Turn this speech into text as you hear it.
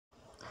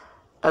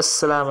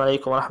Assalamu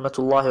alaikum wa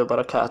rahmatullahi wa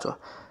barakatuh.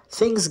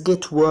 Things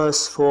get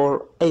worse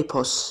for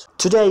Apos.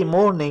 Today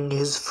morning,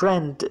 his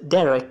friend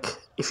Derek,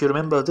 if you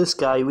remember this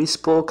guy, we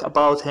spoke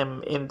about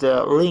him in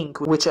the link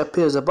which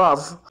appears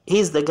above.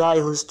 He's the guy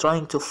who's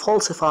trying to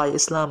falsify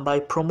Islam by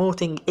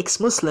promoting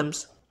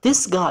ex-Muslims.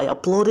 This guy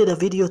uploaded a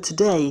video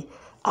today,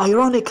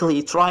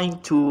 ironically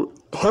trying to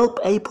help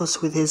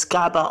Apos with his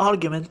Kaaba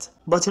argument,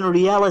 but in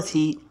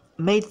reality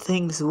made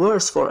things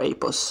worse for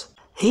Apos.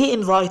 He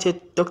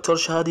invited Dr.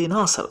 Shadi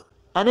Nasser,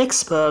 an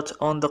expert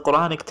on the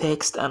Quranic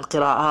text and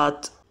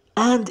Qira'at,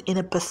 and in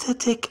a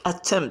pathetic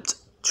attempt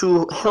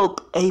to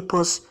help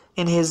Apos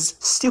in his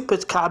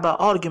stupid Kaaba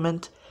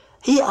argument,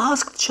 he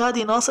asked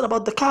Shadi Nasser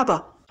about the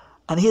Kaaba.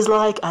 And he's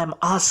like, I'm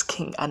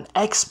asking an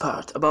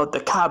expert about the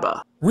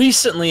Kaaba.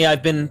 Recently,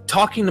 I've been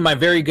talking to my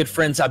very good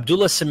friends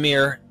Abdullah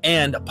Samir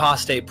and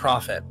Apostate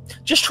Prophet,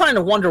 just trying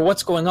to wonder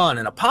what's going on.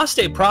 And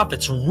Apostate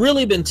Prophet's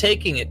really been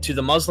taking it to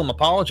the Muslim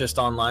apologist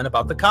online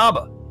about the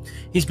Kaaba.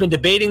 He's been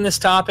debating this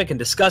topic and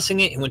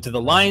discussing it. He went to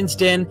the Lion's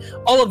Den,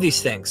 all of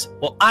these things.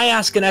 Well, I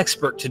ask an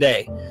expert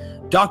today,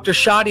 Dr.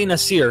 Shadi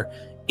Nasser,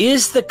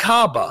 is the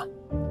Kaaba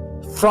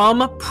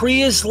from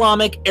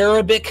pre-Islamic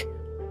Arabic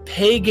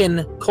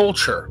pagan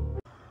culture?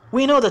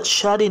 We know that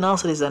Shadi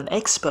Nasser is an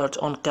expert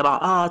on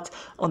Qira'at,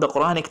 on the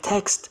Quranic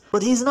text,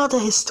 but he's not a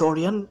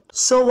historian,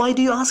 so why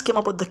do you ask him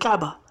about the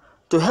Kaaba?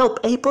 To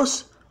help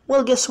Apos?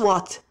 Well, guess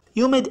what?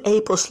 You made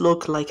Apos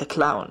look like a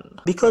clown.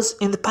 Because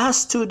in the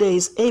past 2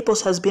 days,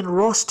 Apos has been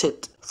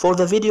roasted for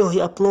the video he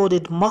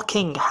uploaded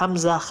mocking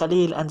Hamza,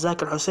 Khalil and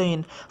Zakir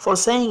Hussain for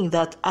saying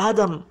that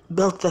Adam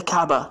built the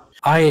Kaaba.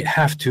 I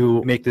have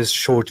to make this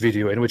short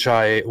video in which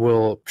I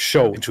will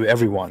show to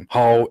everyone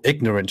how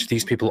ignorant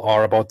these people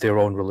are about their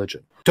own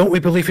religion. Don't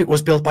we believe it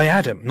was built by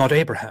Adam, not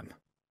Abraham?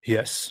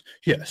 Yes,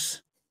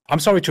 yes. I'm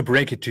sorry to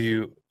break it to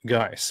you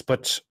guys,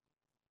 but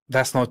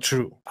that's not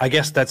true. I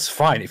guess that's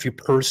fine if you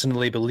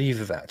personally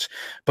believe that.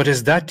 But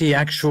is that the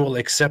actual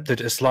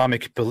accepted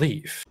Islamic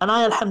belief? And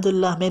I,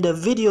 alhamdulillah, made a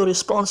video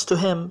response to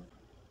him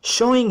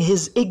showing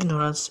his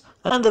ignorance.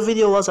 And the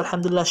video was,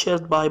 alhamdulillah,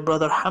 shared by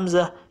brother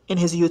Hamza in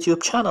his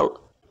YouTube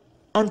channel.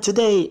 And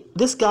today,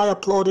 this guy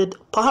uploaded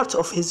part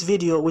of his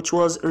video which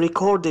was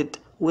recorded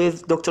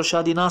with Dr.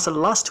 Shadi Nasser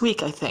last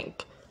week, I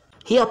think.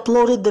 He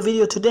uploaded the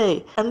video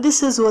today, and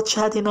this is what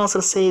Shadi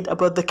Nasser said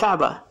about the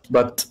Kaaba.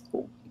 But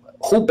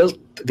who built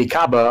the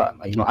Kaaba?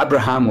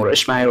 Abraham or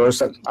Ishmael or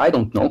something? I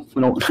don't know.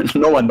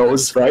 No one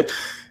knows, right?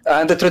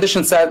 And the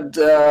tradition said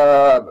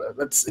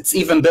it's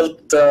even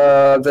built.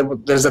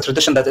 There's a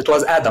tradition that it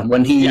was Adam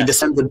when he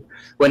descended.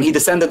 When he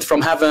descended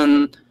from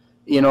heaven,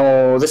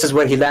 this is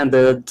where he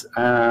landed,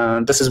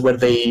 and this is where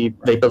they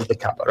built the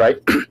Kaaba, right?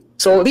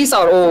 So these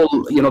are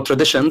all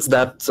traditions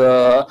that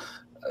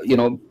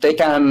they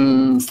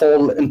can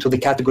fall into the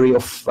category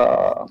of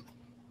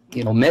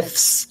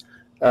myths.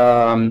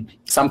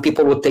 Some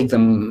people would take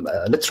them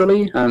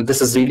literally, and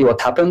this is really what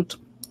happened.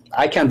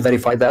 I can't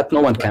verify that.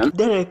 No one can.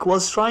 Derek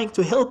was trying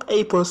to help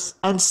Apos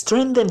and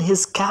strengthen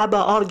his Kaaba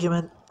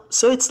argument.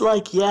 So it's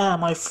like, yeah,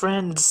 my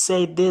friend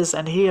said this,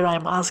 and here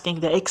I'm asking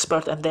the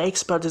expert, and the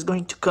expert is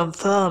going to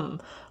confirm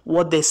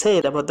what they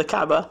said about the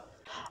Kaaba.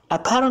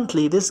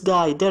 Apparently, this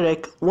guy,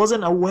 Derek,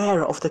 wasn't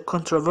aware of the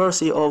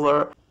controversy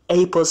over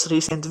Apos'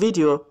 recent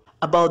video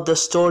about the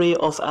story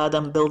of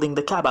Adam building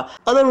the Kaaba.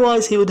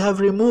 Otherwise, he would have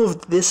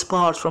removed this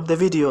part from the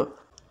video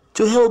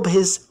to help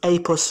his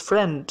Apos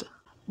friend.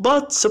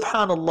 But,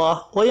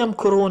 subhanallah,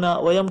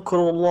 وَيَمْكُرُونَ وَيَمْكُرُ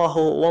اللَّهُ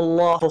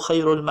وَاللَّهُ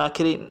خَيْرُ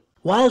الْمَاكِرِينَ.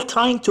 While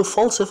trying to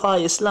falsify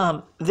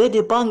Islam, they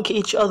debunk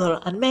each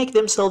other and make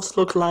themselves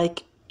look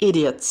like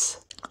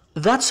idiots.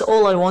 That's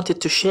all I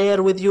wanted to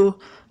share with you.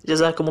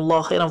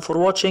 Jazakumullah khairan for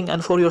watching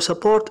and for your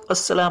support.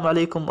 Assalamu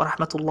alaikum wa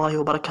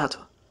rahmatullahi wa barakatuh.